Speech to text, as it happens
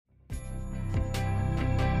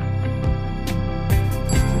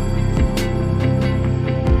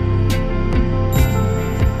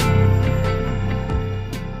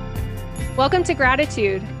Welcome to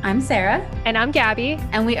Gratitude. I'm Sarah. And I'm Gabby.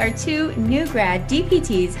 And we are two new grad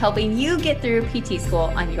DPTs helping you get through PT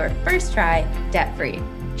school on your first try, debt-free.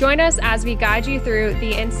 Join us as we guide you through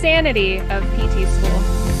the insanity of PT school.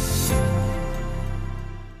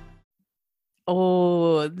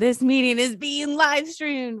 Oh, this meeting is being live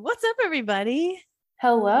streamed. What's up, everybody?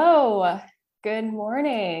 Hello. Good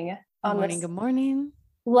morning. Good morning.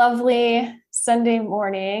 Lovely Sunday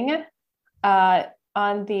morning.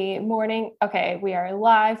 On the morning, okay, we are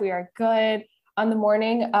live. We are good. On the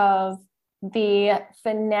morning of the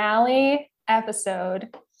finale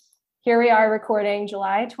episode, here we are recording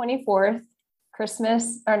July 24th,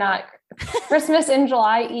 Christmas in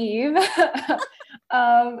July Eve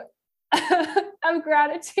of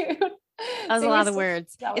gratitude. That was a lot of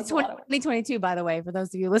words. It's 2022, by the way, for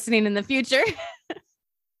those of you listening in the future.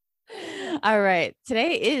 All right.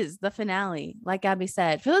 Today is the finale. Like Gabby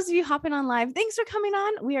said, for those of you hopping on live, thanks for coming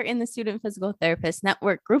on. We are in the Student Physical Therapist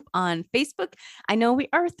Network group on Facebook. I know we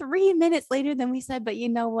are 3 minutes later than we said, but you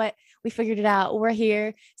know what? We figured it out. We're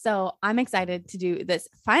here. So I'm excited to do this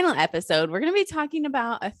final episode. We're going to be talking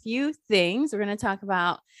about a few things. We're going to talk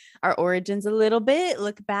about our origins a little bit.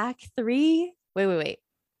 Look back Wait.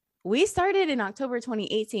 We started in October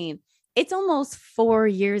 2018. It's almost 4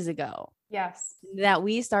 years ago. Yes. That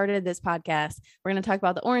we started this podcast. We're going to talk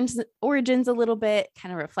about the origins a little bit,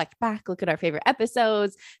 kind of reflect back, look at our favorite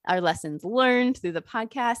episodes, our lessons learned through the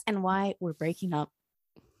podcast, and why we're breaking up.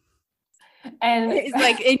 And it's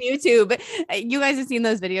like in YouTube, you guys have seen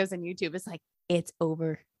those videos on YouTube. It's like, it's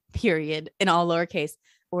over, period, in all lowercase.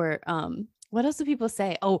 Or what else do people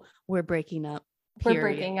say? Oh, we're breaking up. Period. We're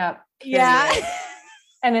breaking up. Period. Yeah.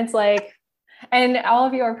 And it's like, and all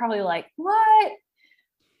of you are probably like, what?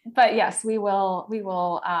 But yes, we will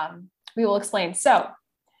explain. So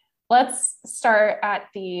let's start at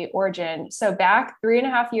the origin. So back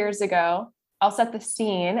 3.5 years ago, I'll set the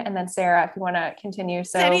scene, and then Sarah, if you want to continue.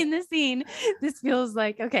 So setting the scene. This feels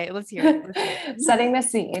like, okay, let's hear it. Setting the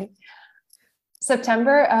scene.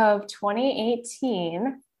 September of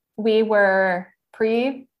 2018, we were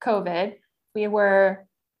pre-COVID.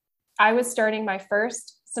 I was starting my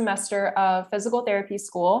first semester of physical therapy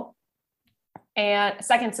school. And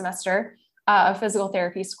second semester of physical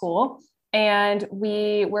therapy school. And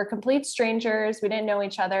we were complete strangers. We didn't know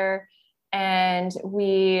each other. And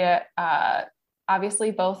we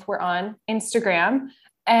obviously both were on Instagram.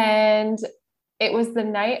 And it was the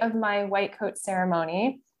night of my white coat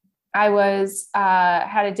ceremony. I was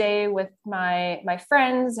had a day with my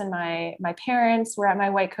friends, and my parents were at my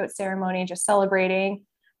white coat ceremony just celebrating.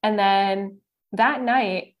 And then that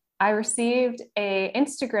night, I received a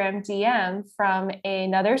Instagram DM from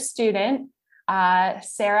another student,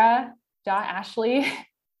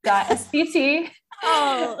 Sarah.Ashley.SPT.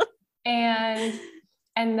 Oh. And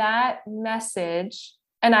that message,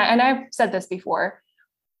 and I've said this before,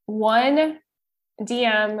 one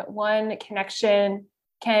DM, one connection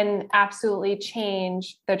can absolutely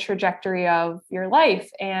change the trajectory of your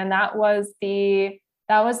life. And that was the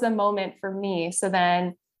moment for me. So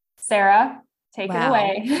then, Sarah, take it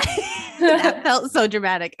away. That felt so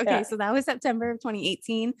dramatic. Okay. Yeah. So that was September of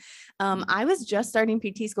 2018. I was just starting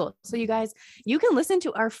PT school. So you guys, you can listen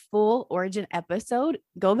to our full origin episode,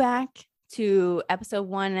 go back to episode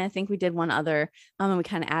 1. And I think we did one other, and we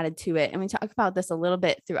kind of added to it. And we talk about this a little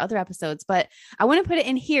bit through other episodes, but I want to put it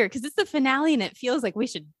in here because it's the finale and it feels like we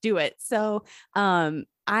should do it. So,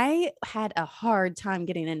 I had a hard time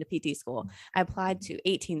getting into PT school. I applied to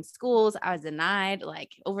 18 schools. I was denied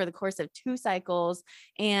like over the course of 2 cycles.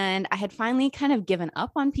 And I had finally kind of given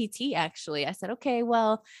up on PT. Actually, I said, okay,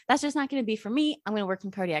 well, that's just not going to be for me. I'm going to work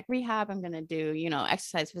in cardiac rehab. I'm going to do,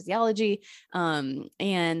 exercise physiology.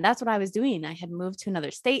 And that's what I was doing. I had moved to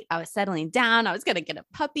another state. I was settling down. I was going to get a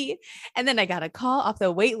puppy. And then I got a call off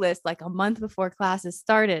the wait list like a month before classes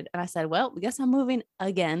started. And I said, well, I guess I'm moving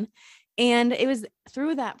again. And it was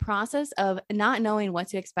through that process of not knowing what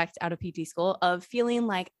to expect out of PT school, of feeling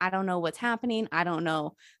like, I don't know what's happening. I don't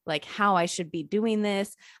know like how I should be doing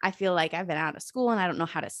this. I feel like I've been out of school and I don't know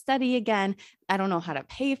how to study again. I don't know how to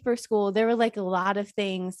pay for school. There were like a lot of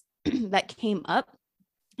things that came up,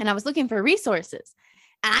 and I was looking for resources.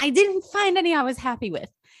 And I didn't find any I was happy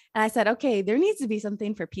with. And I said, okay, there needs to be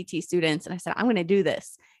something for PT students. And I said, I'm going to do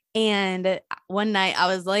this. And one night I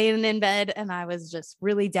was laying in bed and I was just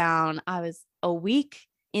really down. I was a week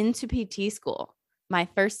into PT school, my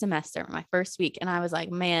first semester, my first week. And I was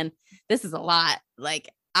like, man, this is a lot. Like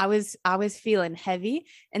I was feeling heavy.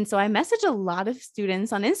 And so I messaged a lot of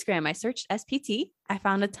students on Instagram. I searched SPT. I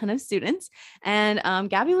found a ton of students, and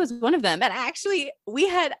Gabby was one of them. And actually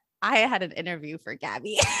I had an interview for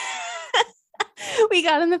Gabby. we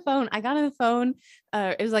got on the phone. I got on the phone.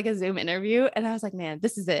 It was like a Zoom interview. And I was like, man,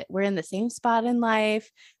 this is it. We're in the same spot in life.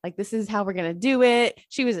 Like, this is how we're going to do it.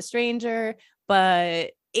 She was a stranger,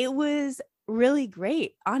 but it was really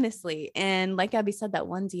great, honestly. And like Abby said, that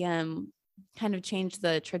one DM kind of changed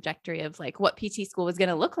the trajectory of like what PT school was going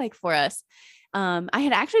to look like for us. I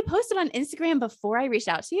had actually posted on Instagram before I reached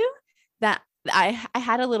out to you that I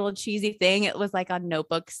had a little cheesy thing. It was like on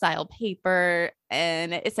notebook style paper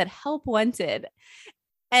and it said help wanted.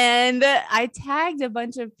 And I tagged a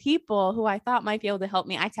bunch of people who I thought might be able to help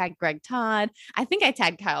me. I tagged Greg Todd. I think I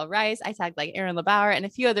tagged Kyle Rice. I tagged like Aaron LeBauer and a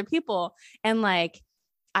few other people. And like,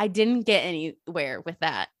 I didn't get anywhere with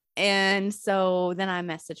that. And so then I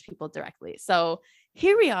messaged people directly. So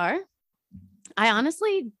here we are. I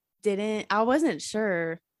honestly I wasn't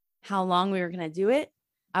sure how long we were going to do it.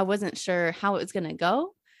 I wasn't sure how it was going to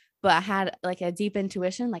go, but I had like a deep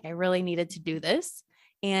intuition. Like I really needed to do this.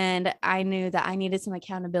 And I knew that I needed some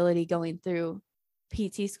accountability going through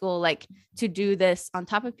PT school. Like to do this on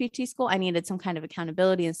top of PT school, I needed some kind of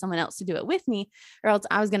accountability and someone else to do it with me, or else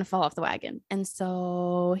I was going to fall off the wagon. And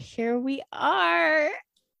so here we are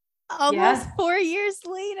almost 4 years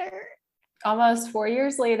later. Almost 4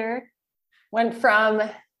 years later, went from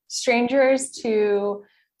strangers to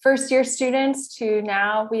first year students to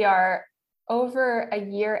now we are over a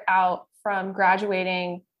year out from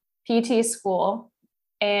graduating PT school.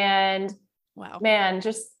 And wow, man,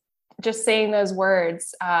 just saying those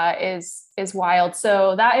words is wild.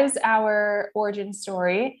 So that is our origin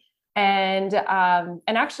story. And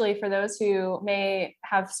actually for those who may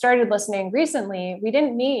have started listening recently, we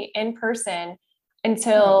didn't meet in person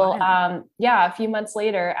until a few months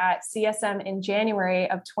later at CSM in January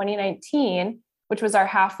of 2019, which was our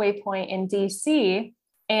halfway point in DC.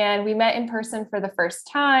 And we met in person for the first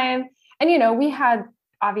time. And, you know, we had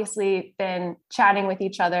obviously been chatting with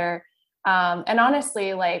each other. And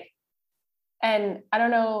honestly, like, and I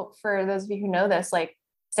don't know for those of you who know this, like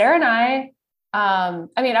Sarah and I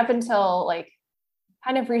up until like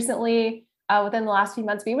kind of recently, within the last few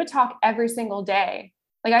months, we would talk every single day.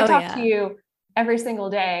 Like I talked to you every single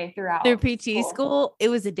day through PT school. It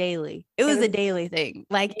was a daily thing.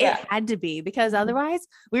 Like it had to be, because otherwise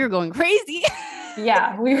we were going crazy.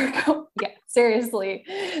 Seriously.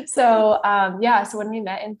 So, so when we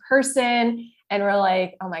met in person and we're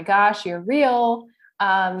like, oh my gosh, you're real.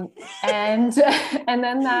 And then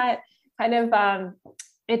that kind of,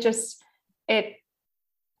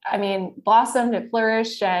 blossomed, it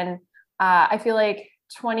flourished. And, I feel like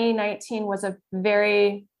 2019 was a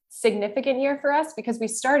very significant year for us because we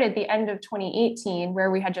started the end of 2018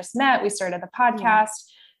 where we had just met, we started the podcast,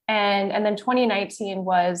 and then 2019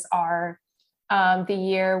 was our, the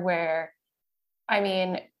year where,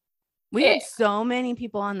 we had so many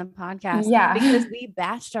people on the podcast because we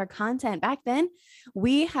batched our content. Back then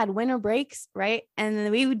we had winter breaks, right? And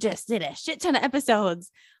then we just did a shit ton of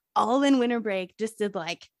episodes all in winter break, just did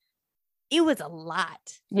like, it was a lot.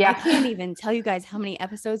 I can't even tell you guys how many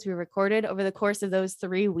episodes we recorded over the course of those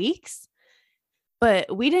 3 weeks,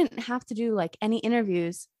 but we didn't have to do like any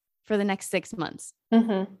interviews for the next 6 months.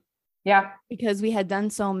 Mm-hmm. Yeah. Because we had done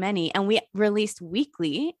so many and we released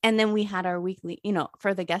weekly, and then we had our weekly, you know,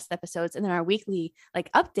 for the guest episodes, and then our weekly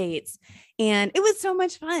like updates, and it was so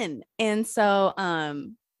much fun. And so,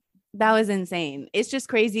 that was insane. It's just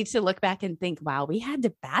crazy to look back and think, wow, we had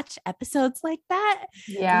to batch episodes like that.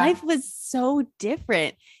 Yeah. Life was so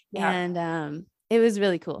different. Yeah. And it was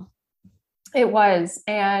really cool. It was.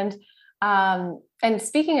 And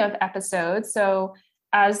speaking of episodes, so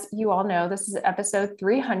as you all know, this is episode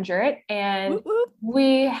 300, and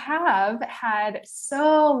we have had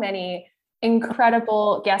so many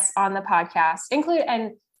incredible guests on the podcast,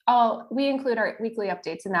 we include our weekly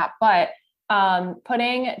updates in that, but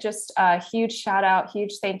putting just a huge shout out,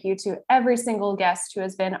 huge thank you to every single guest who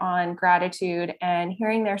has been on Gratitude and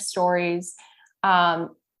hearing their stories. Sarah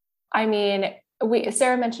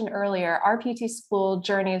mentioned earlier, our PT school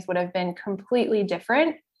journeys would have been completely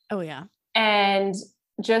different. Oh yeah. And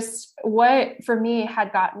just what for me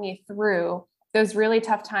had gotten me through those really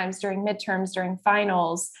tough times during midterms, during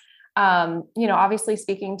finals, obviously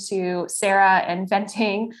speaking to Sarah and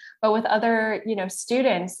venting, but with other,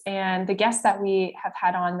 students and the guests that we have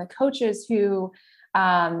had on, the coaches who,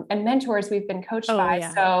 and mentors we've been coached by.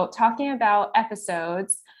 Yeah. So talking about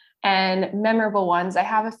episodes and memorable ones, I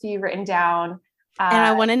have a few written down. And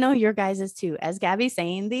I want to know your guys's too. As Gabby's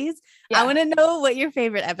saying these, I want to know what your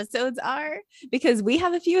favorite episodes are, because we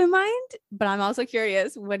have a few in mind, but I'm also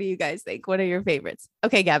curious. What do you guys think? What are your favorites?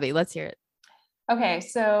 Okay, Gabby, let's hear it. Okay.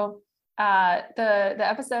 So, the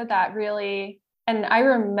episode that really, and I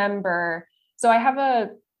remember, so I have a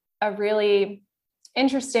really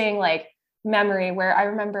interesting like memory where I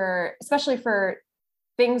remember, especially for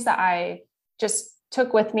things that I just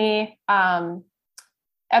took with me,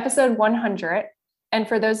 episode 100. And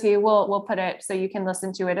for those of you, we'll put it so you can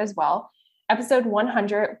listen to it as well. Episode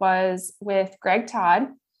 100 was with Greg Todd,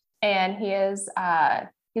 and he's a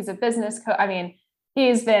business coach. I mean,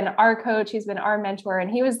 he's been our coach, he's been our mentor, and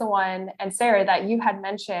he was the one, and Sarah, that you had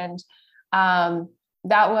mentioned, that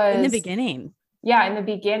was in the beginning. Yeah, in the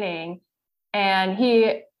beginning. And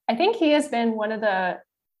I think he has been one of the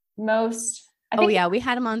most, we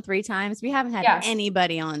had him on 3 times. We haven't had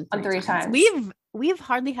anybody on three times. We've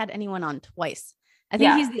hardly had anyone on twice. I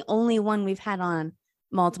think he's the only one we've had on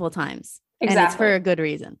multiple times. Exactly. And it's for a good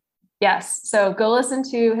reason. Yes. So go listen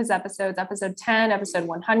to his episodes, episode 10, episode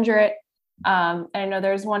 100. And I know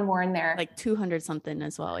there's one more in there. Like 200 something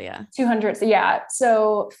as well. Yeah. 200. So yeah.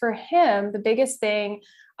 So for him, the biggest thing,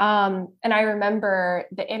 and I remember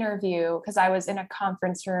the interview because I was in a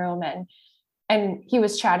conference room and he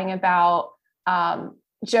was chatting about, so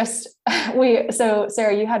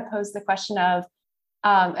Sarah, you had posed the question of,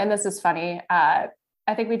 and this is funny.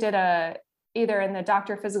 I think we did either in the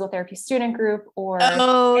Dr. Physical Therapy student group or in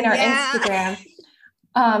our Instagram,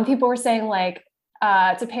 people were saying like,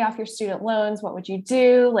 to pay off your student loans, what would you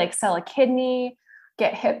do? Like sell a kidney,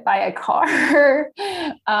 get hit by a car,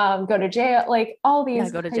 go to jail, like all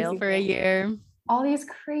these, go to jail for a year, all these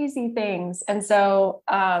crazy things. And so,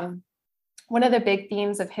 one of the big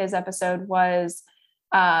themes of his episode was,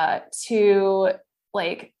 to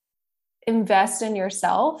like invest in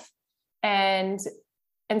yourself and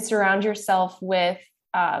surround yourself with,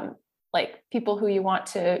 like people who you want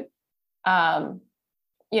to,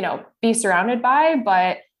 be surrounded by,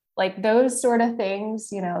 but like those sort of things,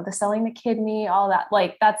 the selling the kidney, all that,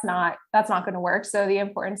 like, that's not going to work. So the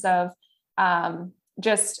importance of,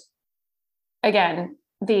 just again,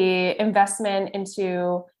 the investment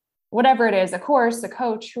into whatever it is, a course, a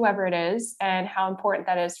coach, whoever it is, and how important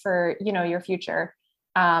that is for, your future.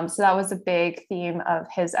 So that was a big theme of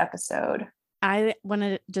his episode. I want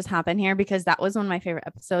to just hop in here because that was one of my favorite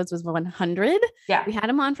episodes, was 100. Yeah. We had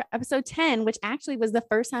him on for episode 10, which actually was the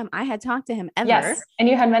first time I had talked to him ever. Yes. And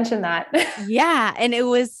you had mentioned that. Yeah. And it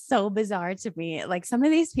was so bizarre to me. Like some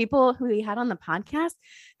of these people who we had on the podcast,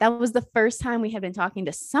 that was the first time we had been talking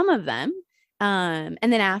to some of them. And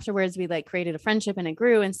then afterwards we like created a friendship and it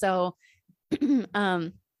grew. And so,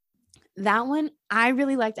 that one, I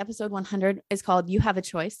really liked. Episode 100 is called You Have a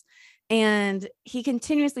Choice. And he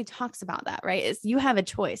continuously talks about that, right? Is you have a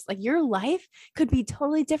choice. Like your life could be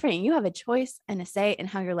totally different. You have a choice and a say in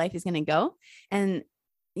how your life is going to go. And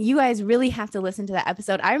you guys really have to listen to that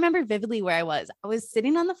episode. I remember vividly where I was. I was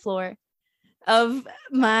sitting on the floor of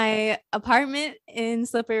my apartment in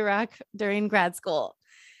Slippery Rock during grad school.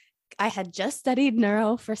 I had just studied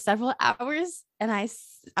neuro for several hours and I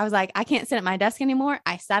was like, I can't sit at my desk anymore.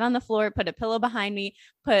 I sat on the floor, put a pillow behind me,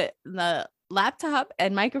 put the laptop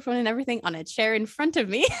and microphone and everything on a chair in front of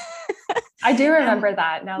me. I do remember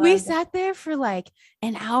that. Now we sat there for like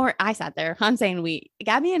an hour. I sat there. I'm saying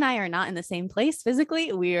Gabby and I are not in the same place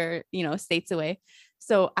physically. We are, states away.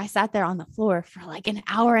 So I sat there on the floor for like an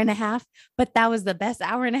hour and a half, but that was the best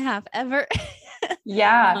hour and a half ever.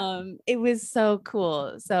 Yeah. It was so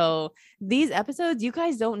cool. So these episodes, you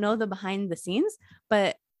guys don't know the behind the scenes,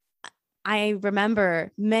 but I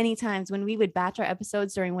remember many times when we would batch our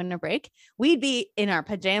episodes during winter break, we'd be in our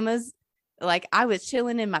pajamas. Like I was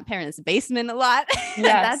chilling in my parents' basement a lot at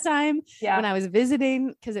that time when I was visiting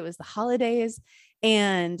because it was the holidays,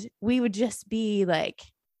 and we would just be like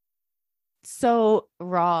so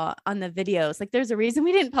raw on the videos. Like there's a reason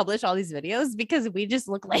we didn't publish all these videos because we just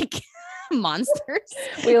look like monsters.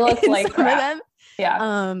 We look like crap. Them.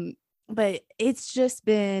 Yeah. But it's just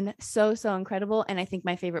been so incredible. And I think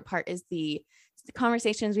my favorite part is the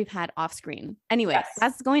conversations we've had off screen. Anyway,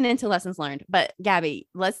 that's going into lessons learned. But Gabby,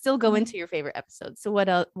 let's still go into your favorite episodes. So what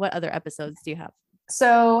other episodes do you have?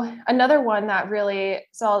 So another one that really,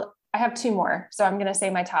 I have 2 more. So I'm going to say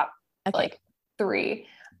my top 3.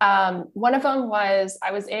 One of them was,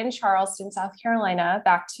 I was in Charleston, South Carolina,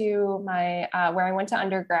 back to my, where I went to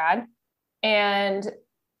undergrad. And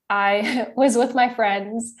I was with my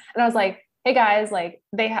friends and I was like, hey guys, like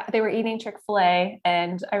they were eating Chick-fil-A,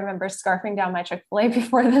 and I remember scarfing down my Chick-fil-A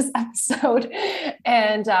before this episode.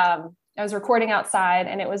 And, I was recording outside,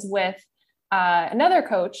 and it was with, another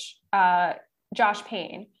coach, Josh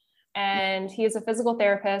Payne, and he is a physical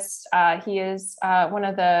therapist. He is, one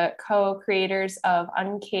of the co-creators of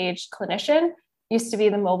Uncaged Clinician, used to be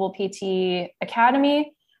the Mobile PT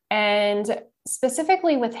Academy. And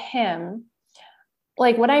specifically with him,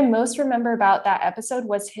 like what I most remember about that episode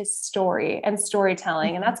was his story and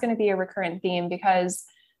storytelling. And that's going to be a recurrent theme because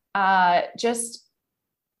just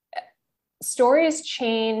stories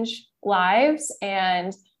change lives.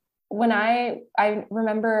 And when I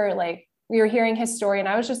remember like we were hearing his story and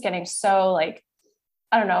I was just getting so like,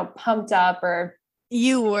 I don't know, pumped up or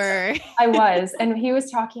You were. I was. And he was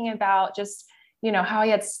talking about just, you know, how he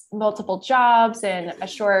had multiple jobs in a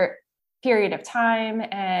short period of time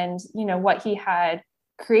and, you know, what he had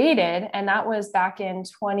created. And that was back in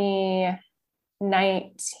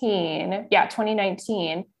 2019. Yeah,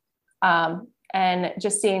 2019. And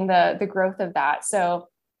just seeing the growth of that. So,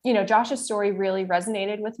 you know, Josh's story really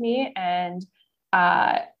resonated with me. And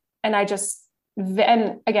I just,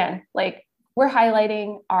 and again, like we're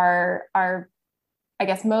highlighting our I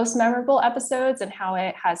guess, most memorable episodes and how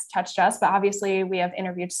it has touched us. But obviously we have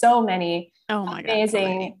interviewed so many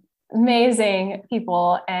amazing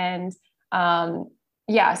people. And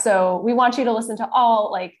yeah, so we want you to listen to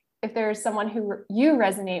all, like, if there's someone who you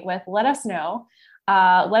resonate with, let us know.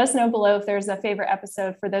 Let us know below if there's a favorite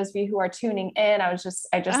episode for those of you who are tuning in. I just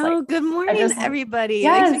good morning, everybody.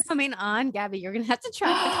 Yes. Thanks for coming on. Gabby, you're going to have to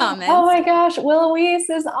track the comments. Oh my gosh. Will Louise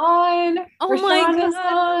is on. Oh Rashawn my is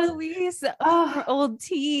God. on. Louise, our old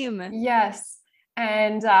team. Yes.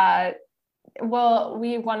 And, well,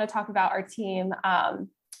 we want to talk about our team.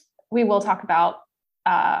 We will talk about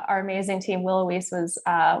our amazing team. Will Louise was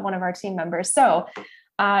one of our team members. So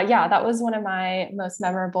yeah, that was one of my most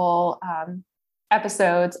memorable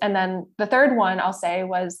episodes. And then the third one I'll say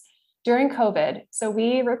was during COVID. So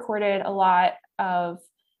we recorded a lot of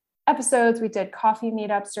episodes. We did coffee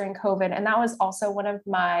meetups during COVID. And that was also one of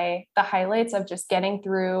the highlights of just getting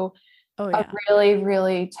through a really,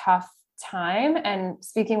 really tough time and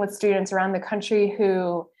speaking with students around the country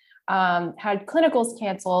who had clinicals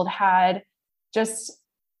canceled, had just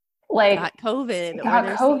like got COVID,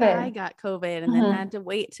 I got COVID and then had to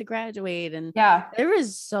wait to graduate. And there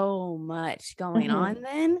was so much going on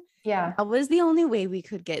then. Yeah. That was the only way we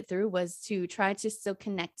could get through, was to try to still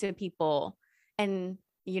connect to people and,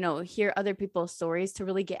 you know, hear other people's stories to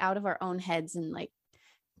really get out of our own heads and like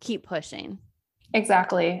keep pushing.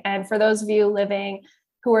 Exactly. And for those of you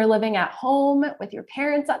who are living at home with your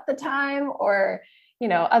parents at the time, or, you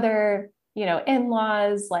know, other, you know,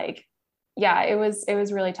 in-laws, like, yeah, it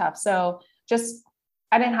was really tough. So just,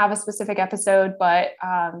 I didn't have a specific episode, but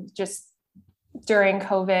just during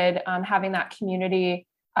COVID, having that community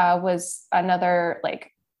was another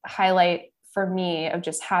like highlight for me of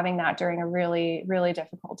just having that during a really, really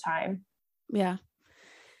difficult time. Yeah.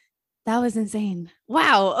 That was insane.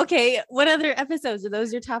 Wow. Okay. What other episodes? Are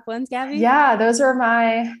those your top ones, Gabby? Yeah, those are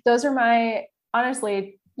my,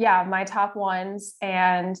 honestly, yeah, my top ones.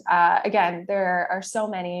 And again, there are so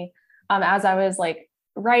many. As I was like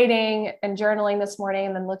writing and journaling this morning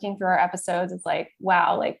and then looking through our episodes, it's like,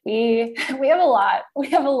 wow, like we have a lot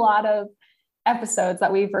of episodes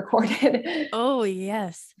that we've recorded. Oh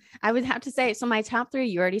yes. I would have to say, so my top 3,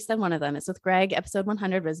 you already said one of them. It's with Greg. Episode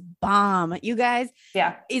 100 was bomb. You guys,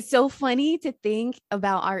 yeah, it's so funny to think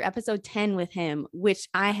about our episode 10 with him, which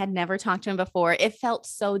I had never talked to him before. It felt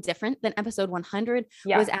so different than episode 100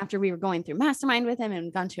 was after we were going through mastermind with him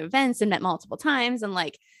and gone to events and met multiple times. And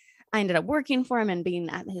like, I ended up working for him and being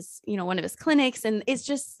at his, you know, one of his clinics. And it's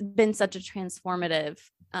just been such a transformative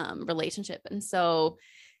relationship. And so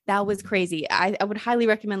that was crazy. I would highly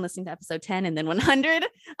recommend listening to episode 10 and then 100.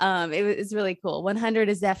 It was really cool. 100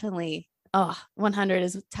 is definitely, 100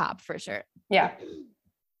 is top for sure. Yeah.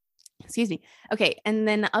 Excuse me. Okay. And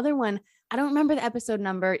then the other one, I don't remember the episode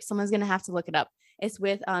number. Someone's going to have to look it up. It's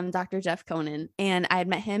with Dr. Jeff Conan. And I had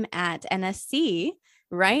met him at NSC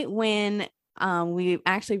right when we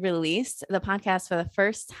actually released the podcast for the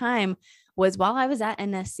first time, was while I was at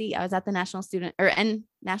NSC. I was at the National Student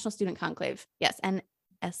Conclave. Yes.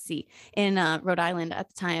 NSC in Rhode Island at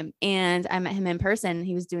the time. And I met him in person.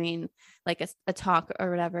 He was doing like a talk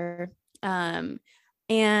or whatever. And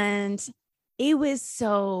it was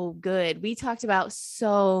so good. We talked about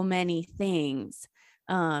so many things.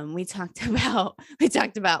 We talked about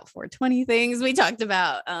 420 things. We talked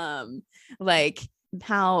about like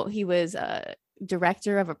how he was a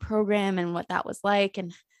director of a program and what that was like.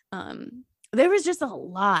 And there was just a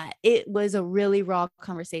lot. It was a really raw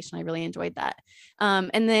conversation. I really enjoyed that.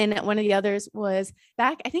 And then one of the others was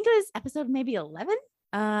back, I think it was episode maybe 11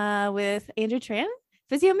 with Andrew Tran,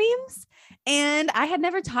 Physio Memes. And I had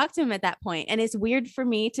never talked to him at that point. And it's weird for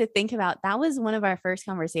me to think about, that was one of our first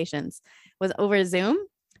conversations, was over Zoom.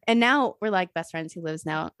 And now we're like best friends. He lives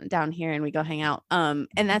now down here and we go hang out. And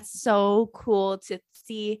that's so cool to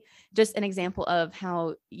see, just an example of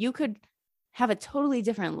how you could have a totally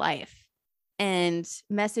different life and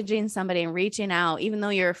messaging somebody and reaching out, even though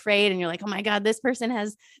you're afraid and you're like, oh my God, this person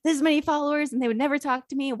has this many followers and they would never talk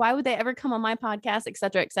to me. Why would they ever come on my podcast, et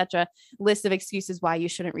cetera, et cetera. List of excuses why you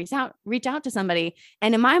shouldn't reach out to somebody.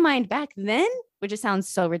 And in my mind back then, which it sounds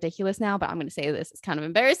so ridiculous now, but I'm going to say this, it's kind of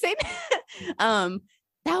embarrassing.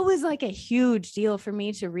 That was like a huge deal for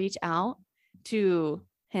me to reach out to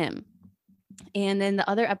him. And then the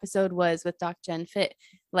other episode was with Doc Jen Fit.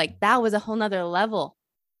 Like that was a whole nother level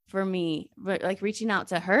for me, like reaching out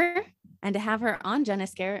to her and to have her on Jenna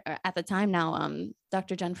Scare at the time now,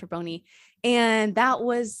 Dr. Jen Fraboni. And that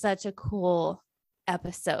was such a cool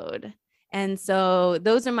episode. And so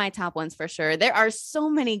those are my top ones for sure. There are so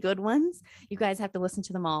many good ones. You guys have to listen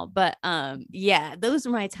to them all. But yeah, those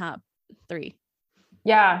are my top 3.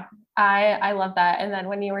 Yeah, I love that. And then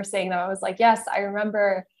when you were saying that, I was like, yes, I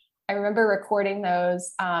remember recording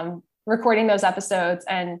those episodes,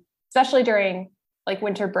 and especially during like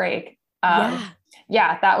winter break.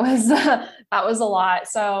 Yeah, that was a lot.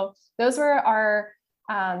 So those were our,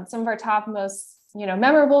 some of our top most,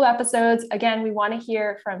 memorable episodes. Again, we want to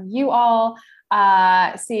hear from you all.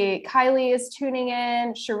 See, Kylie is tuning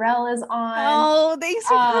in. Sherelle is on. Oh, thanks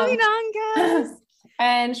for coming on, guys.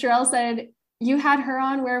 And Sherelle said, you had her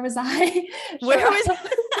on. Where was I?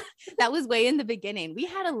 That was way in the beginning. We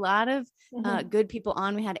had a lot of good people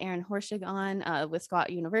on. We had Aaron Horschig on with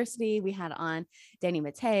Scott University. We had on Danny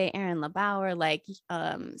Matei, Aaron LeBauer, like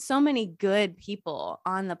so many good people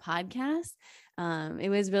on the podcast. It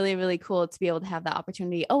was really, really cool to be able to have that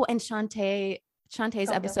opportunity. Oh, and Shantae's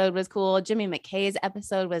episode was cool. Jimmy McKay's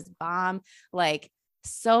episode was bomb. Like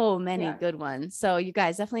so many good ones. So you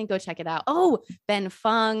guys definitely go check it out. Oh, Ben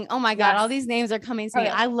Fung. Oh my God. All these names are coming to me.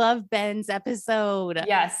 I love Ben's episode.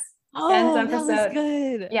 Yes. Oh, Ben's episode. That was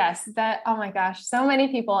good. Yes. Oh my gosh. So many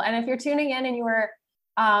people. And if you're tuning in and you were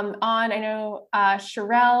on, I know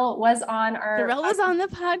Sherelle was on the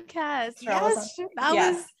podcast.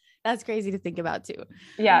 That's crazy to think about too.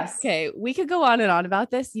 Yes. Okay. We could go on and on about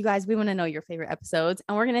this. You guys, we want to know your favorite episodes,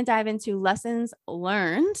 and we're going to dive into lessons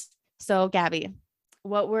learned. So Gabby,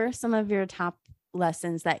 what were some of your top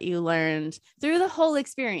lessons that you learned through the whole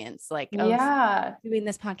experience, like of doing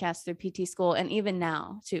this podcast through PT school and even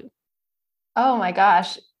now too? Oh my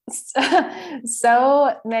gosh.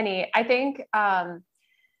 So many. I think,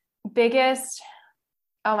 biggest,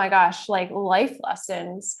 oh my gosh, like life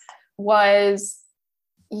lessons was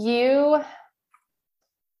you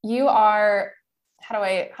are, how do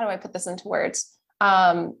I put this into words?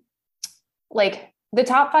 Like the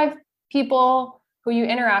top 5 people who you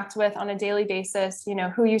interact with on a daily basis,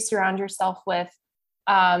 who you surround yourself with,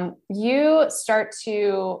 you start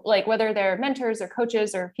to, like, whether they're mentors or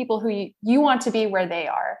coaches or people who you want to be where they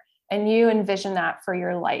are, and you envision that for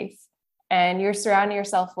your life, and you're surrounding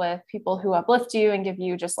yourself with people who uplift you and give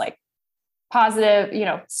you just like positive,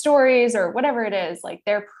 stories or whatever it is, like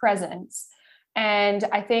their presence. And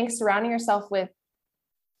I think surrounding yourself with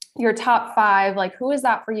your top 5, like who is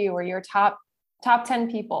that for you, or your top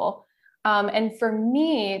 10 people. And for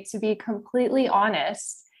me, to be completely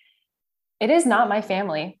honest, it is not my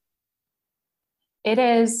family. It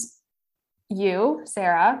is you,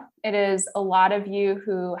 Sarah. It is a lot of you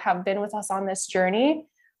who have been with us on this journey,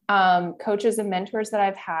 coaches and mentors that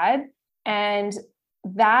I've had. And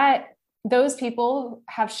those people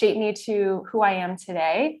have shaped me to who I am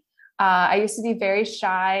today. I used to be very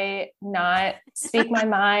shy, not speak my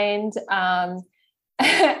mind.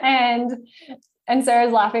 And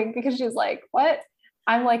Sarah's laughing because she's like, what?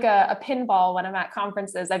 I'm like a pinball when I'm at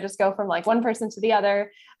conferences. I just go from like one person to the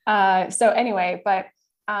other. So anyway, but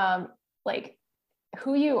like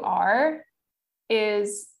who you are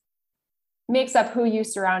makes up who you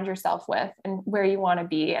surround yourself with and where you want to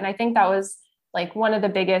be. And I think that was like one of the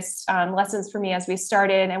biggest lessons for me as we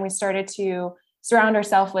started to surround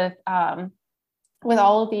ourselves with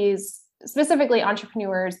all of these, specifically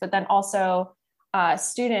entrepreneurs, but then also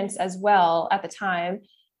students as well at the time.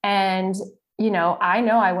 And, I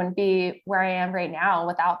know I wouldn't be where I am right now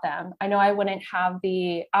without them. I know I wouldn't have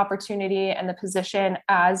the opportunity and the position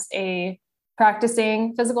as a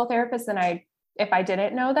practicing physical therapist if I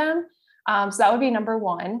didn't know them. So that would be number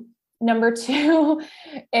 1. Number 2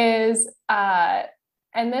 is,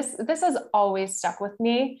 and this has always stuck with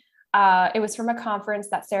me. It was from a conference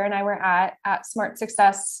that Sarah and I were at Smart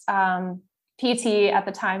Success PT at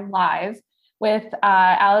the time, live with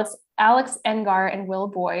Alex Engar and Will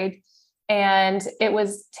Boyd. And it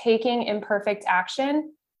was taking imperfect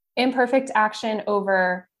action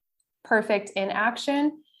over perfect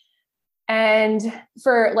inaction. And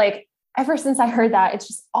for like, ever since I heard that, it's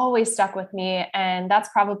just always stuck with me. And that's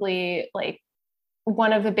probably like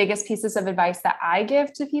one of the biggest pieces of advice that I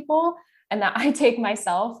give to people. and that I take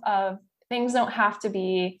myself of things don't have to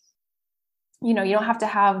be, you don't have to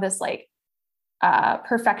have this like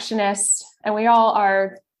perfectionist, and we all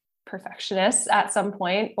are perfectionists at some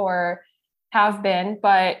point or have been,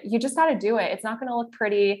 but you just got to do it. It's not going to look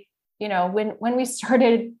pretty. When we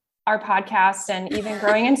started our podcast and even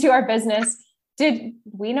growing into our business, did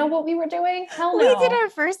we know what we were doing? Hell no. We did our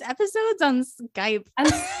first episodes on Skype.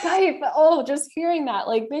 Oh, just hearing that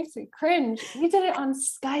like makes me cringe. We did it on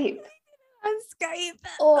Skype.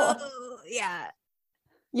 Oh, yeah.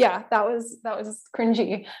 Yeah, that was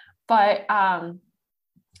cringy. But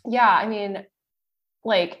yeah, I mean,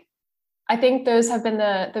 like, I think those have been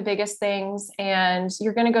the biggest things, and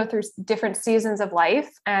you're going to go through different seasons of life.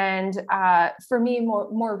 And for me,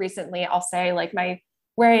 more recently, I'll say like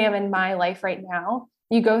where I am in my life right now,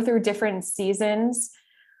 you go through different seasons.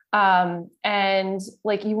 And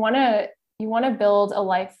like, you want to build a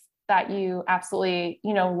life that you absolutely,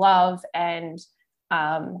 love. And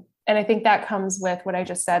I think that comes with what I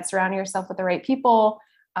just said, surrounding yourself with the right people,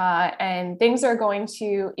 and things are going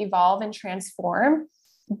to evolve and transform,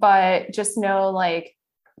 but just know, like,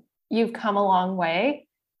 you've come a long way,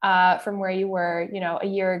 from where you were, a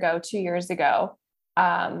year ago, 2 years ago.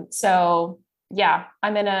 So yeah,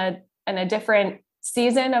 I'm in a different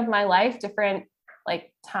season of my life, different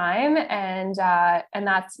like time. And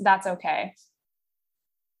that's okay.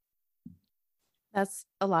 That's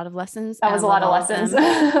a lot of lessons. That was a lot of lessons.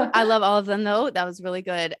 I love all of them though. That was really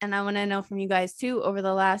good. And I want to know from you guys too, over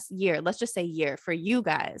the last year, let's just say year for you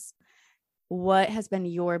guys, what has been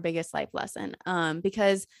your biggest life lesson?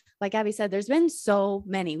 Because like Abby said, there's been so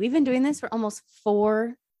many. We've been doing this for almost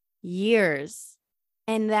 4 years.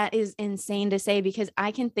 And that is insane to say, because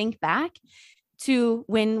I can think back to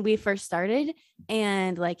when we first started,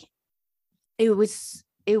 and like, it was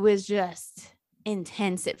just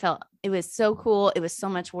intense. It was so cool. It was so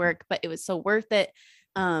much work, but it was so worth it.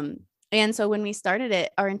 And so when we started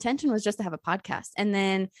it, our intention was just to have a podcast. And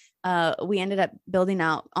then we ended up building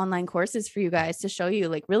out online courses for you guys to show you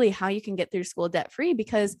like really how you can get through school debt free,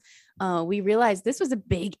 because we realized this was a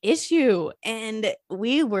big issue and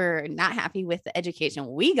we were not happy with the education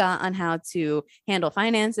we got on how to handle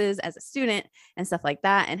finances as a student and stuff like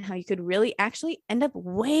that, and how you could really actually end up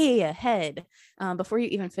way ahead before you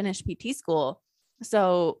even finish PT school.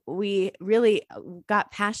 So we really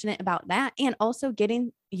got passionate about that, and also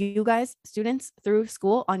getting you guys, students, through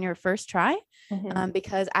school on your first try,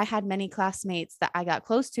 because I had many classmates that I got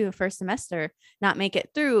close to first semester not make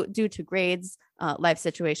it through due to grades, life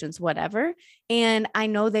situations, whatever. And I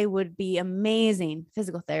know they would be amazing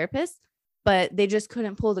physical therapists, but they just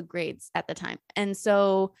couldn't pull the grades at the time. And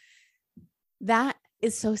so that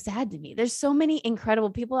is so sad to me. There's so many incredible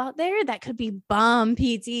people out there that could be bomb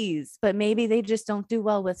PTs, but maybe they just don't do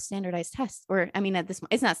well with standardized tests. Or, I mean, at this,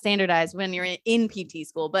 it's not standardized when you're in PT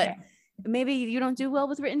school, but maybe you don't do well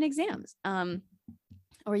with written exams,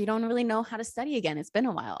 or you don't really know how to study again. It's been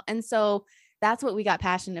a while. And so that's what we got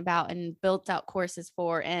passionate about and built out courses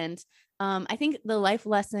for. And I think the life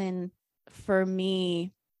lesson for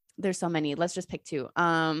me, there's so many, let's just pick 2.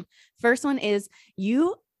 First one is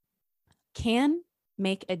you can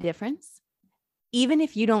make a difference, even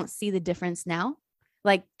if you don't see the difference now.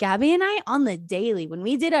 Like Gabby and I on the daily, when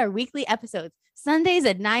we did our weekly episodes, Sundays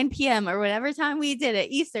at 9 p.m. or whatever time we did it,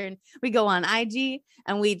 Eastern, we go on IG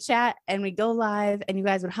and we chat and we go live, and you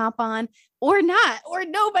guys would hop on or not, or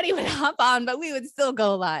nobody would hop on, but we would still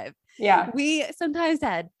go live. Yeah. We sometimes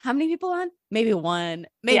had how many people on? Maybe 1,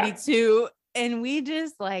 maybe 2. And we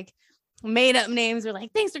just like made up names. We're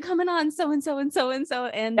like, thanks for coming on, so and so and so and so,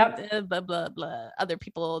 and blah blah blah, other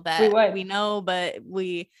people that we know but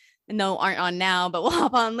we know aren't on now, but we'll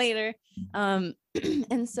hop on later. And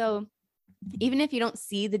so even if you don't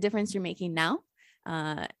see the difference you're making now,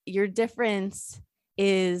 your difference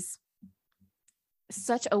is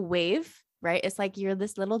such a wave, right? It's like you're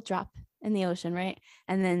this little drop in the ocean, right?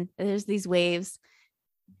 And then there's these waves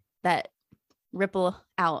that ripple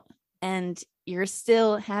out, and you're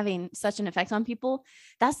still having such an effect on people.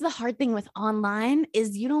 That's the hard thing with online,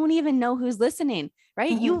 is you don't even know who's listening,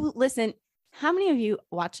 right? You listen. How many of you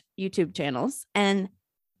watch YouTube channels and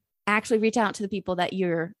actually reach out to the people that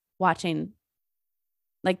you're watching?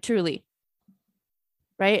 Like truly,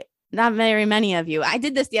 right? Not very many of you. I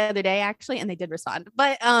did this the other day actually, and they did respond,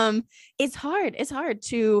 but it's hard. It's hard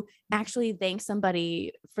to actually thank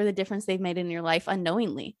somebody for the difference they've made in your life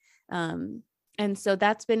unknowingly. And so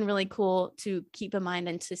that's been really cool to keep in mind,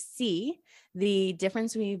 and to see the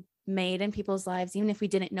difference we've made in people's lives, even if we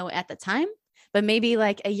didn't know it at the time, but maybe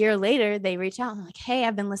like a year later they reach out and like, hey,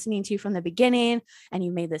 I've been listening to you from the beginning and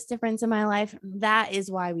you made this difference in my life. That is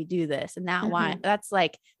why we do this. And that's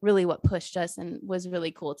like really what pushed us and was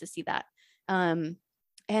really cool to see that. And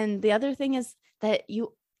the other thing is that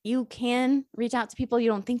you can reach out to people you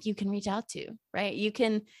don't think you can reach out to, right? You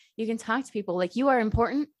can talk to people, like, you are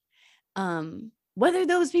important. Whether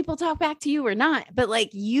those people talk back to you or not, but like,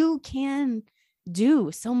 you can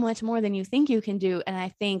do so much more than you think you can do. And I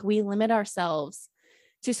think we limit ourselves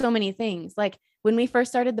to so many things. Like when we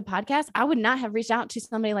first started the podcast, I would not have reached out to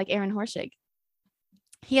somebody like Aaron Horschig.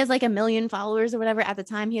 He has like 1 million followers or whatever at the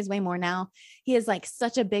time. He has way more now. He is like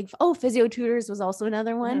such a big, Physio Tutors was also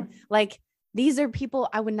another one. Mm-hmm. Like, these are people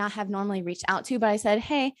I would not have normally reached out to, but I said,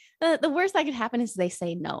 hey, the worst that could happen is they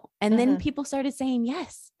say no. And then people started saying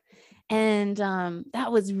yes. And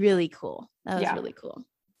that was really cool. Really cool.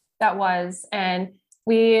 That was, and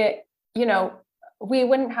we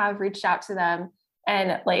wouldn't have reached out to them,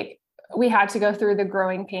 and like, we had to go through the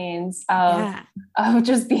growing pains of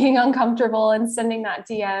just being uncomfortable and sending that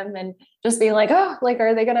DM and just being like, oh, like,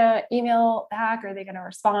 are they going to email back? Are they going to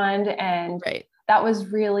respond? And that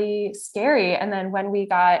was really scary. And then when we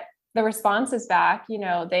got the responses back,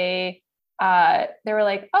 they were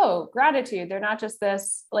like, oh, gratitude. They're not just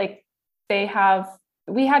this, like, we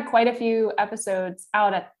had quite a few episodes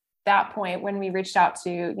out at that point when we reached out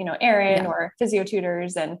to, Aaron or Physio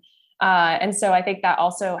Tutors. And so I think that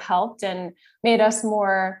also helped and made us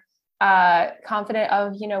more confident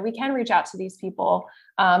of, we can reach out to these people.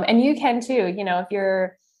 And you can too, if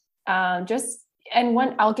you're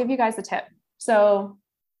I'll give you guys a tip. So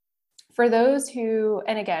for those who,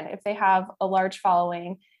 and again, if they have a large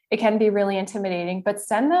following, it can be really intimidating, but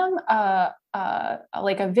send them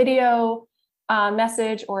like a video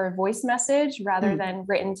message or a voice message rather than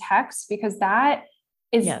written text, because that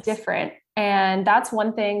is different. And that's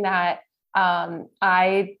one thing that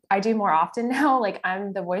I do more often now. Like,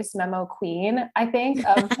 I'm the voice memo queen, I think,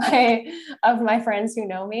 of my friends who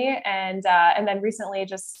know me. And then recently,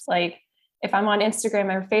 just like, if I'm on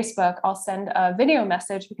Instagram or Facebook, I'll send a video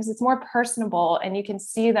message because it's more personable and you can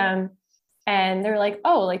see them and they're like,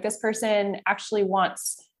 oh, like, this person actually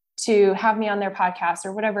wants to have me on their podcast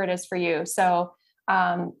or whatever it is for you. So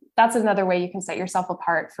that's another way you can set yourself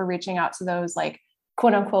apart for reaching out to those, like,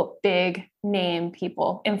 quote unquote, big name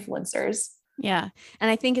people, influencers. Yeah.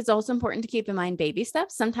 And I think it's also important to keep in mind baby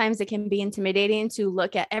steps. Sometimes it can be intimidating to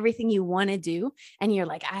look at everything you want to do and you're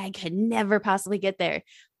like, I could never possibly get there.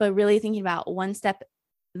 But really thinking about the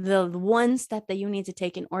one step that you need to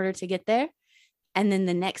take in order to get there. And then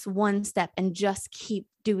the next one step, and just keep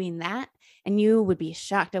doing that. And you would be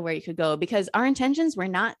shocked at where you could go, because our intentions were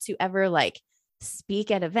not to ever like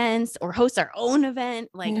speak at events or host our own event.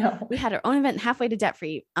 Like, we had our own event halfway to Debt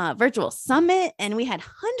Free virtual summit, and we had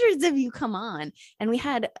hundreds of you come on, and we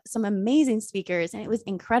had some amazing speakers, and it was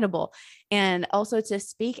incredible. And also to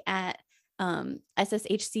speak at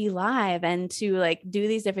SSHC Live and to like do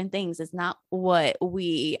these different things is not what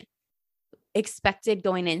we expected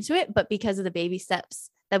going into it, but because of the baby steps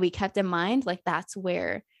that we kept in mind, like, that's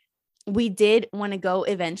where we did want to go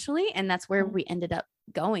eventually. And that's where we ended up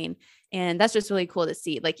going. And that's just really cool to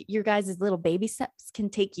see. Like, your guys' little baby steps can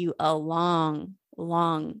take you a long,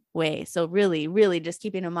 long way. So really, really just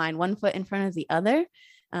keeping in mind one foot in front of the other.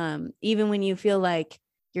 Even when you feel like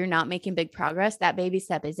you're not making big progress, that baby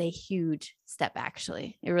step is a huge step.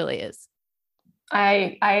 Actually, it really is.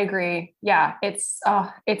 I agree. Yeah. It's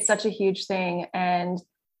such a huge thing. And,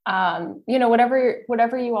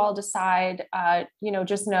 whatever you all decide,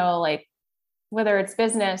 just know, like, whether it's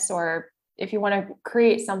business or if you want to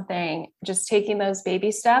create something, just taking those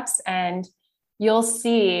baby steps and you'll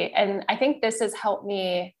see. And I think this has helped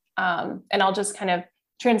me. And I'll just kind of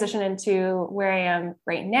transition into where I am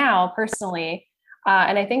right now personally.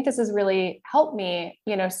 And I think this has really helped me,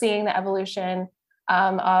 seeing the evolution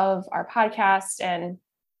of our podcast and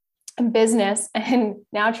business, and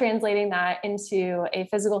now translating that into a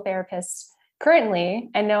physical therapist currently,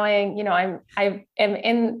 and knowing, I am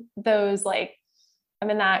in those, like, I'm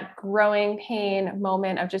in that growing pain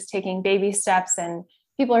moment of just taking baby steps, and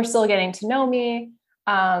people are still getting to know me.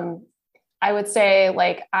 I would say,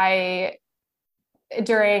 like,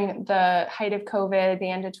 during the height of COVID, the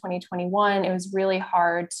end of 2021, it was really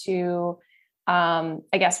hard to,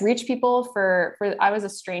 reach people for I was a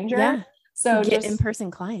stranger. Yeah. So get just in-person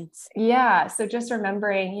clients. Yeah. So just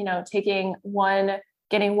remembering, getting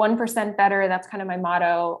getting 1% better. That's kind of my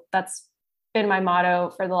motto. That's been my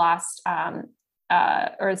motto for the last,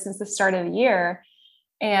 or since the start of the year.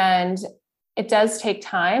 And it does take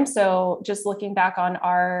time. So just looking back on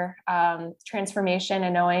our transformation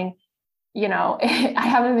and knowing you know, I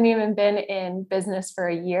haven't even been in business for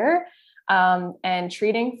a year, and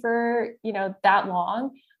treating for, you know, that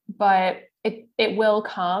long, but it will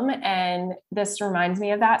come. And this reminds me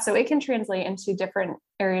of that. So it can translate into different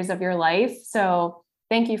areas of your life. So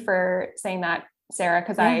thank you for saying that, Sarah,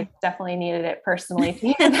 because I definitely needed it personally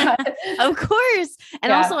to hear that. Of course.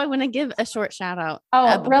 And also I want to give a short shout out. Oh,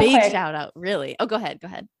 a big quick shout out, really. Oh, go ahead.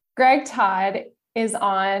 Greg Todd is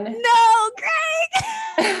on. No,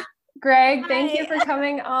 Greg. Greg, thank you for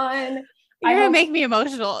coming on. You're going to make me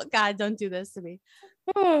emotional. God, don't do this to me.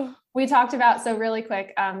 We talked about, so really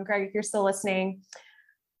quick, Greg, if you're still listening,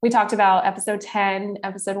 we talked about episode 10,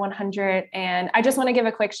 episode 100. And I just want to give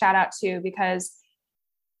a quick shout out too, because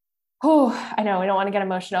I know we don't want to get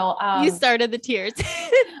emotional. You started the tears.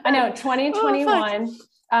 I know, 2021.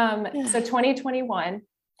 So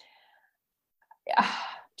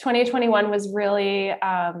 2021 was really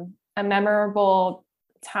a memorable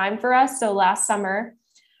time for us. So last summer,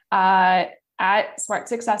 at Smart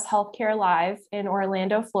Success Healthcare Live in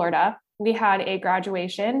Orlando, Florida, we had a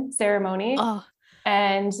graduation ceremony.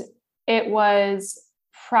 And it was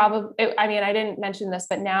probably, I mean, I didn't mention this,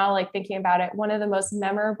 but now, like, thinking about it, one of the most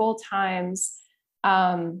memorable times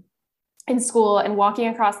in school, and walking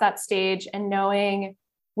across that stage and knowing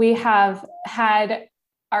we have had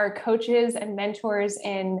our coaches and mentors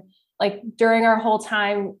in, like, during our whole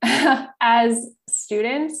time as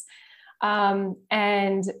students, and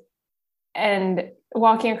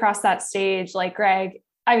walking across that stage, like, Greg,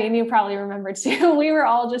 I mean, you probably remember too, we were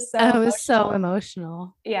all just so it was so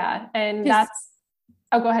emotional. Yeah. And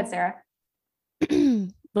go ahead, Sarah.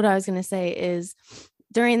 What I was going to say is,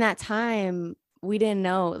 during that time, we didn't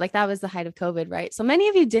know, like, that was the height of COVID, right? So many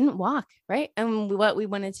of you didn't walk, right? And what we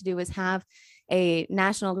wanted to do was have a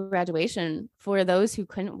national graduation for those who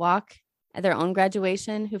couldn't walk at their own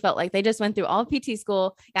graduation, who felt like they just went through all of PT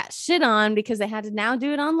school, got shit on because they had to now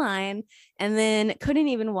do it online, and then couldn't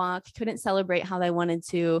even walk, couldn't celebrate how they wanted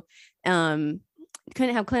to,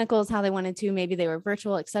 couldn't have clinicals how they wanted to. Maybe they were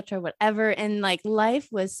virtual, etc., whatever. And, like, life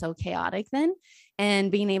was so chaotic then, and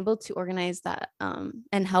being able to organize that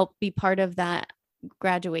and help be part of that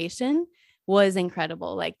graduation was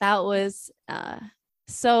incredible. Like, that was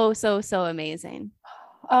so amazing.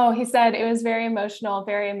 Oh, he said it was very emotional,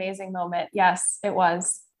 very amazing moment. Yes, it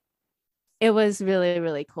was. It was really,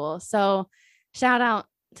 really cool. So shout out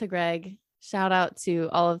to Greg. Shout out to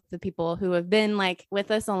all of the people who have been, like,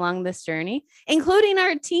 with us along this journey, including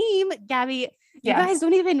our team. Gabby, you guys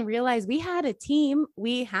don't even realize we had a team.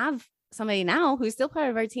 We have somebody now who's still part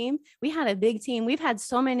of our team. We had a big team. We've had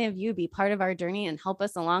so many of you be part of our journey and help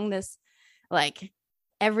us along this, like,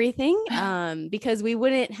 everything, because we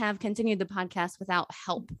wouldn't have continued the podcast without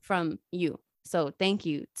help from you. So thank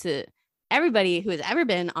you to everybody who has ever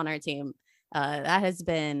been on our team. That has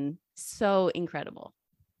been so incredible.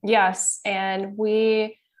 Yes. And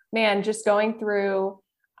just going through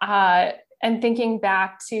and thinking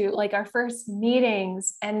back to, like, our first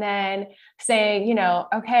meetings, and then saying, you know,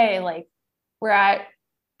 okay, like, we're at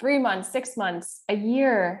 3 months, 6 months, a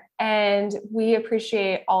year, and we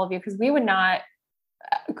appreciate all of you, because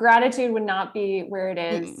gratitude would not be where it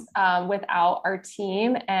is without our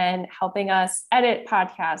team and helping us edit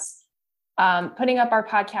podcasts, putting up our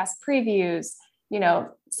podcast previews, you know,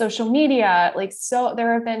 social media, like, so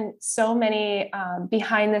there have been so many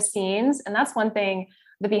behind the scenes. And that's one thing,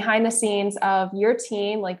 the behind the scenes of your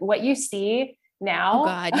team, like what you see now. Oh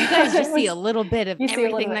God, you guys just see a little bit of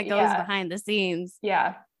everything that goes behind the scenes.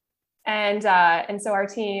 Yeah. And so our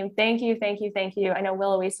team, thank you. I know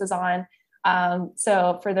Will Louise was on.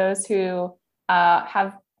 So for those who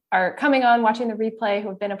are coming on, watching the replay, who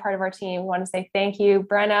have been a part of our team, we want to say thank you.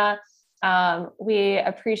 Brenna, we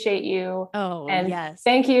appreciate you. Oh, and yes.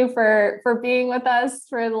 Thank you for being with us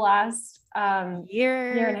for the last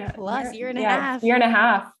year and a half. Year and a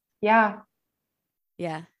half. Yeah.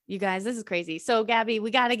 Yeah. You guys, this is crazy. So Gabby,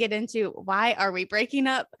 we got to get into, why are we breaking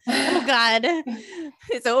up? Oh God,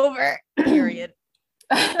 it's over. Period.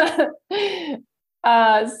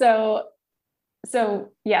 So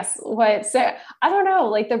yes, I don't know,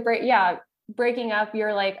 like breaking up,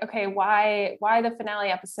 you're like, okay, why the finale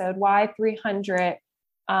episode? Why 300?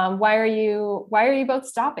 Why are you both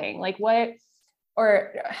stopping? Like, what,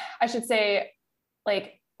 or I should say,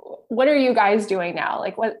 like, what are you guys doing now?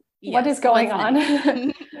 Like, what is going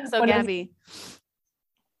on? So Gabby,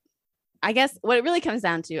 I guess what it really comes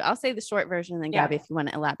down to, I'll say the short version, and then Gabby, if you want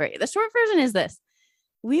to elaborate. The short version is this: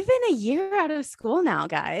 we've been a year out of school now,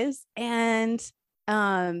 guys. And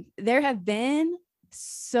there have been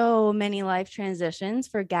so many life transitions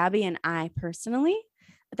for Gabby and I personally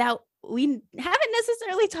that we haven't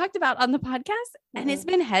necessarily talked about on the podcast, and it's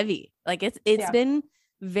been heavy. Like it's been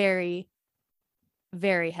very,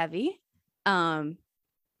 very heavy. And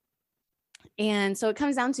so it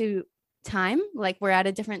comes down to time. Like we're at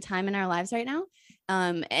a different time in our lives right now.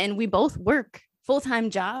 And we both work full-time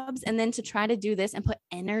jobs, and then to try to do this and put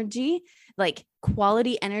energy, like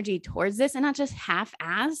quality energy towards this, and not just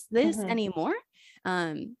half-ass this anymore.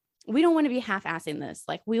 We don't want to be half-assing this.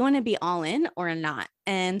 Like we want to be all in or not.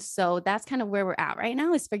 And so that's kind of where we're at right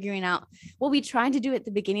now, is figuring out what we tried to do at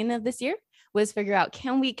the beginning of this year was figure out,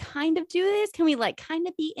 can we kind of do this? Can we like kind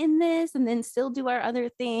of be in this and then still do our other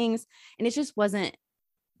things? And it just wasn't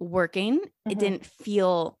working. It didn't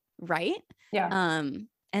feel right. Yeah.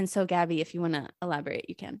 And so Gabby, if you want to elaborate,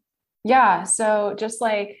 you can. Yeah. So just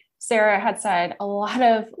like Sarah had said, a lot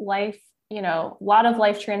of life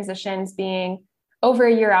transitions, being over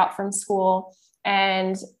a year out from school.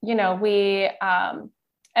 And, we, and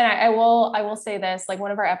I will say this, like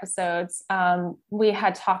one of our episodes, we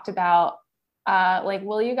had talked about, like,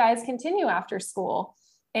 will you guys continue after school?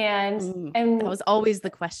 And that was always the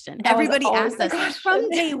question. Everybody asked us from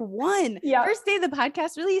day one. First day of the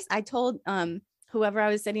podcast release, I told, whoever I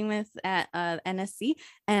was sitting with at NSC,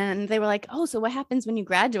 and they were like, oh, so what happens when you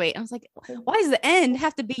graduate? And I was like, why does the end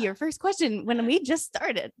have to be your first question when we just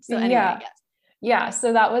started? So anyway, I guess. Yeah.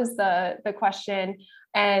 So that was the question.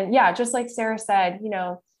 And yeah, just like Sarah said,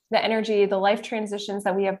 the energy, the life transitions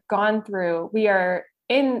that we have gone through, we are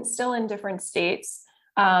still in different states.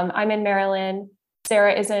 I'm in Maryland,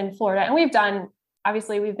 Sarah is in Florida, and we've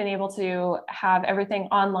been able to have everything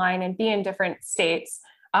online and be in different states.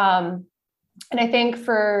 And I think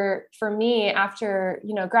for me, after,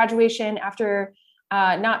 graduation, after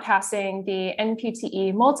not passing the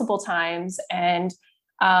NPTE multiple times, and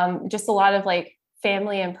just a lot of like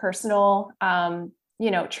family and personal,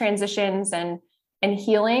 transitions and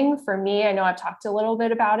healing for me, I know I've talked a little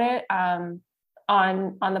bit about it on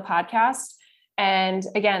the podcast. And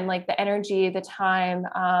again, like the energy, the time,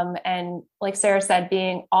 and like Sarah said,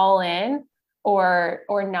 being all in or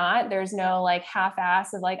not, there's no like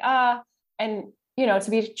half-ass of like, and, to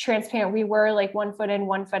be transparent, we were like 1 foot in,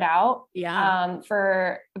 1 foot out,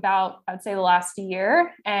 for about, I'd say the last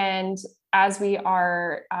year. And as we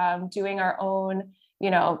are, doing our own,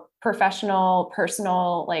 professional,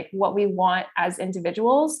 personal, like what we want as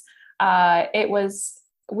individuals,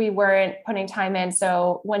 we weren't putting time in.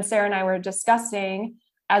 So when Sarah and I were discussing,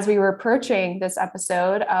 as we were approaching this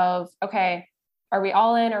episode of, okay, are we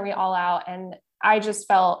all in? Are we all out? And I just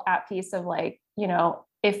felt at peace of like,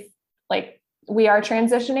 if like we are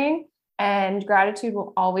transitioning, and gratitude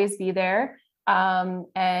will always be there. And,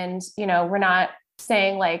 we're not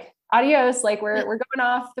saying like, adios, like we're going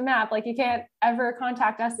off the map. Like you can't ever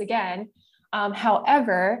contact us again.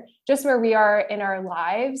 However, just where we are in our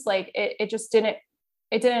lives, like it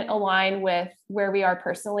didn't align with where we are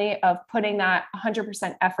personally of putting that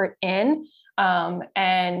 100% effort in.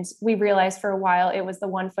 And we realized for a while it was the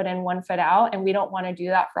 1 foot in, 1 foot out. And we don't want to do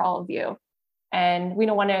that for all of you. And we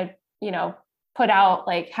don't want to, put out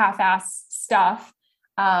like half-ass stuff.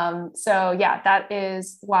 So yeah, that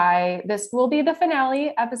is why this will be the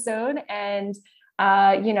finale episode, and,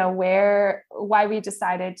 why we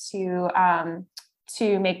decided to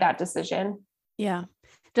make that decision. Yeah.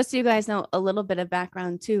 Just so you guys know a little bit of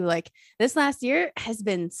background too, like this last year has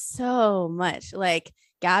been so much. Like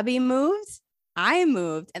Gabby moved, I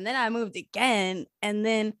moved, and then I moved again, and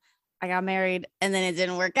then I got married, and then it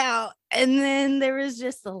didn't work out. And then there was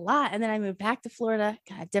just a lot. And then I moved back to Florida,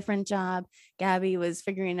 got a different job. Gabby was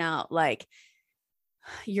figuring out like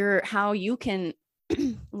how you can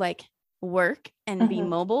like work and be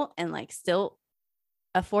mobile and like still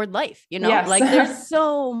afford life, Yes. Like there's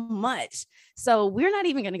so much. So we're not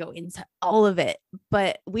even going to go into all of it,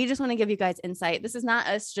 but we just want to give you guys insight. This is not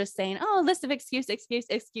us just saying, oh, list of excuse.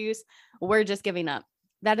 We're just giving up.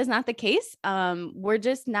 That is not the case. We're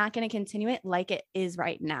just not going to continue it like it is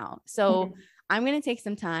right now. So I'm going to take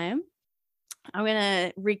some time. I'm going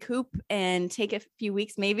to recoup and take a few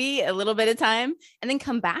weeks, maybe a little bit of time, and then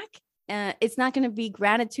come back. It's not going to be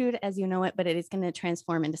gratitude as you know it, but it is going to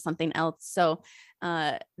transform into something else. So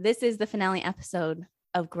this is the finale episode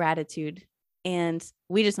of gratitude. And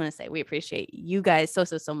we just want to say we appreciate you guys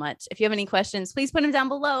so much. If you have any questions, please put them down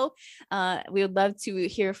below. We would love to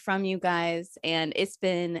hear from you guys. And it's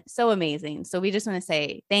been so amazing. So we just want to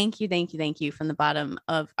say thank you from the bottom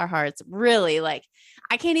of our hearts. Really, like,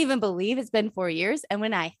 I can't even believe it's been 4 years. And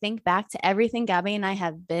when I think back to everything Gabby and I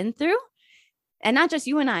have been through, and not just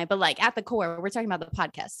you and I, but like at the core, we're talking about the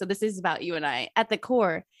podcast. So this is about you and I. At the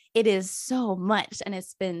core, it is so much. And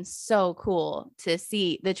it's been so cool to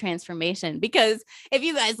see the transformation, because if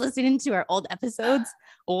you guys listen to our old episodes,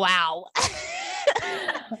 wow.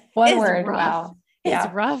 One It's word. rough. Wow.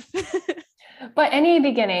 It's rough. But any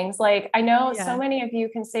beginnings, like I know Yeah. so many of you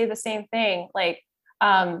can say the same thing. Like,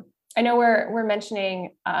 I know we're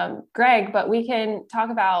mentioning Greg, but we can talk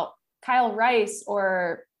about Kyle Rice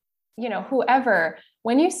or, you know, whoever.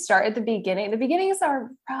 When you start at the beginnings are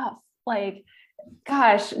rough. Like,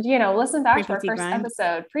 gosh, you know, listen back to our Pre-PT first grind.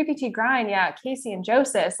 episode, pre-PT grind. Yeah. Casey and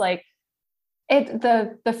Joseph, like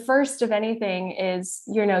the first of anything is,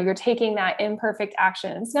 you know, you're taking that imperfect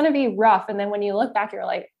action. It's going to be rough. And then when you look back, you're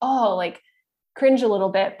like, oh, like cringe a little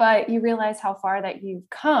bit, but you realize how far that you've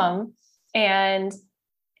come. And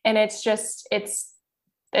it's just, it's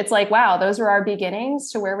like, wow, those were our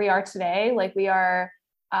beginnings to where we are today. Like we are,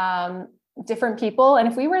 different people. And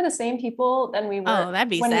if we were the same people, then we were, that'd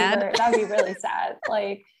be sad. That'd be really sad.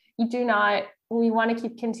 Like we want to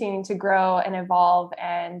keep continuing to grow and evolve.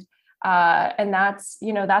 And that's,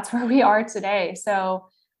 you know, that's where we are today. So,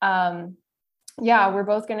 yeah, we're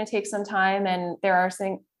both going to take some time, and there are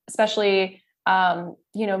things, especially,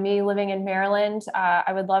 you know, me living in Maryland,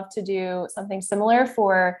 I would love to do something similar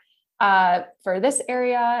for this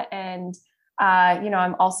area. And, you know,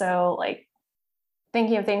 I'm also like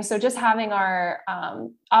thinking of things. So just having our,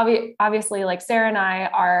 obviously like Sarah and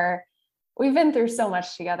I we've been through so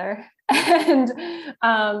much together, and,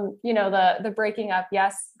 you know, the breaking up,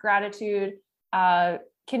 yes, gratitude,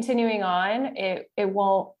 continuing on, it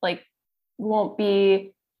won't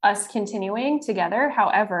be us continuing together.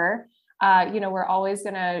 However, you know, we're always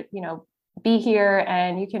going to, you know, be here,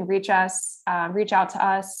 and you can reach out to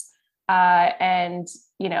us. And,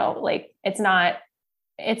 you know, like, it's not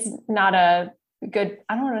a good,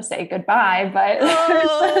 I don't want to say goodbye, but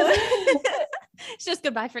It's just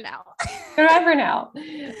goodbye for now. Goodbye for now.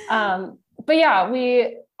 But yeah,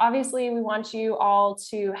 we want you all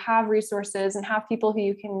to have resources and have people who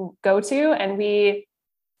you can go to. And we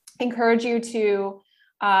encourage you to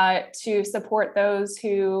support those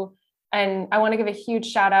who, and I want to give a huge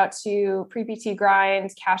shout out to Pre-PT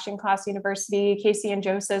Grind, Cash and Class University, Casey and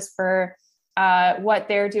Joseph for what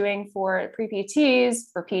they're doing for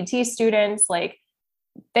pre-PTs, for PT students. Like,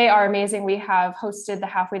 they are amazing. We have hosted the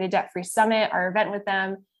Halfway to Debt Free Summit, our event with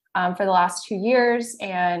them, for the last 2 years.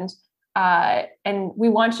 And we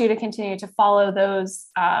want you to continue to follow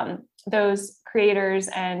those creators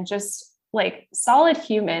and just like solid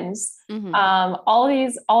humans. Mm-hmm. All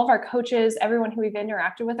of our coaches, everyone who we've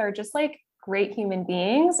interacted with are just like great human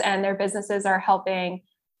beings, and their businesses are helping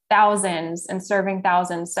thousands and serving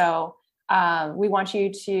thousands. So we want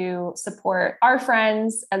you to support our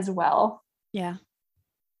friends as well. Yeah.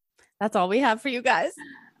 That's all we have for you guys.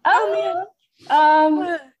 Oh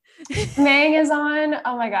man. Mang is on.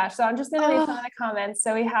 Oh my gosh. So I'm just going to read some of the comments.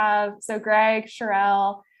 So we have, Greg,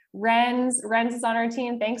 Sherelle, Renz is on our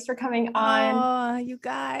team. Thanks for coming on. Oh, you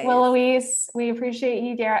guys. Louise, we appreciate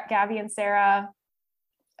you, Gabby and Sarah.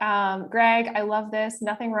 Greg, I love this.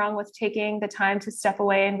 Nothing wrong with taking the time to step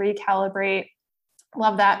away and recalibrate.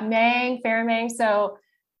 Love that. Mang, Farrah Mang. So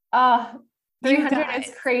 300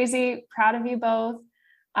 is crazy. Proud of you both.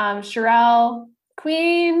 Sherelle,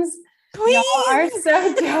 Queens. Y'all are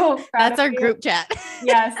so dope. That's our group chat.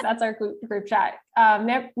 Yes, that's our group chat.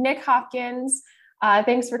 Nick Hopkins,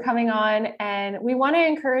 thanks for coming on. And we want to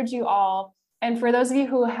encourage you all. And for those of you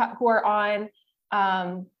who are on,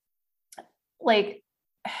 like,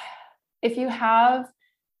 if you have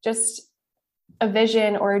just a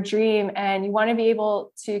vision or a dream and you want to be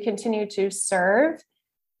able to continue to serve,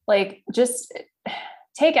 like, just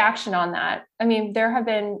take action on that. I mean, there have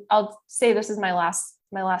been, I'll say this is my last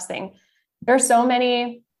thing. There are so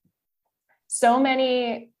many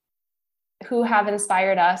who have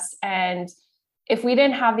inspired us. And if we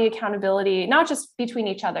didn't have the accountability, not just between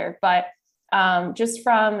each other, but just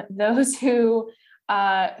from those who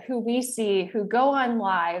we see, who go on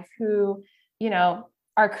live, who, you know,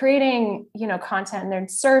 are creating, you know, content, and they're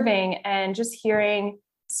serving, and just hearing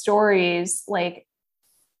stories, like,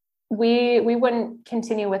 we wouldn't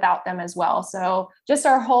continue without them as well. So just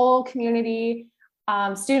our whole community,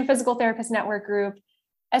 Student Physical Therapist Network Group,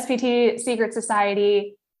 SPT Secret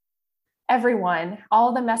Society, everyone,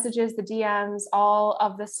 all the messages, the DMs, all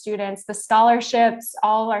of the students, the scholarships,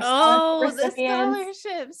 all our scholarship recipients. The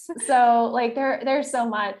scholarships. So like there's so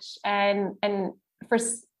much, and for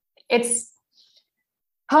it's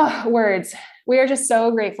words. We are just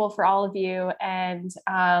so grateful for all of you, and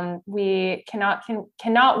we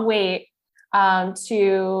cannot wait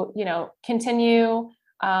to, you know, continue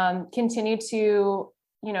to,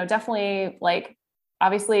 you know, definitely, like,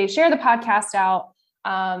 obviously share the podcast out,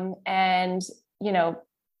 and,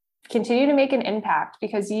 continue to make an impact,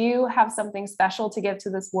 because you have something special to give to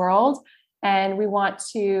this world. And we want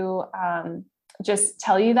to just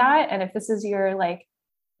tell you that. And if this is your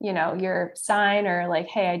your sign, or like,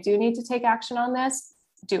 hey, I do need to take action on this,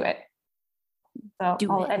 do it. So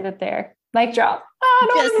I'll end it there. Mic drop.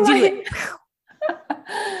 Just do it.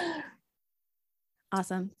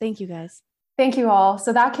 Awesome. Thank you guys. Thank you all.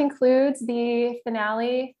 So that concludes the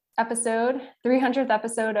finale episode, 300th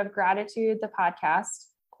episode of Gratitude, the podcast,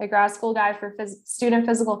 the grad school guide for student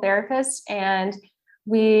physical therapists. And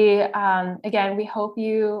we, again, we hope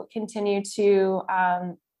you continue to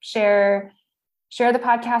share the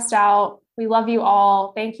podcast out. We love you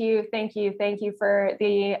all. Thank you. Thank you. Thank you for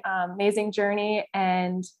the amazing journey.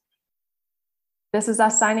 And this is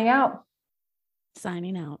us signing out.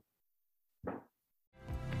 Signing out.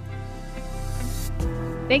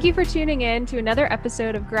 Thank you for tuning in to another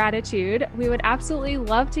episode of Gratitude. We would absolutely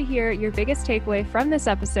love to hear your biggest takeaway from this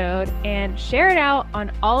episode, and share it out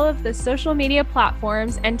on all of the social media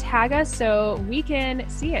platforms and tag us so we can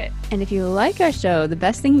see it. And if you like our show, the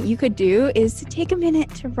best thing you could do is to take a minute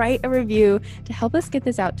to write a review to help us get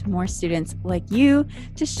this out to more students like you,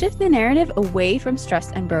 to shift the narrative away from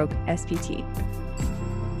stressed and broke SPT.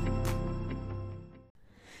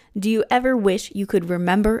 Do you ever wish you could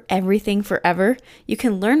remember everything forever? You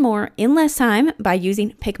can learn more in less time by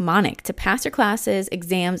using Picmonic to pass your classes,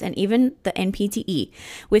 exams, and even the NPTE.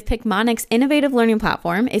 With Picmonic's innovative learning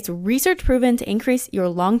platform, it's research proven to increase your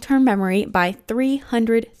long-term memory by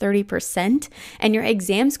 330% and your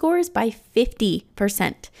exam scores by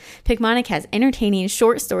 50%. Picmonic has entertaining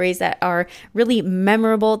short stories that are really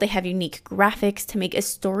memorable. They have unique graphics to make a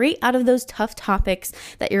story out of those tough topics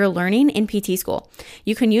that you're learning in PT school.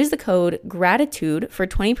 You can use the code GRATITUDE for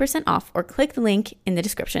 20% off, or click the link in the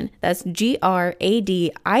description. That's GRADITUDE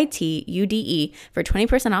for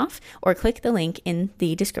 20% off, or click the link in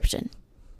the description.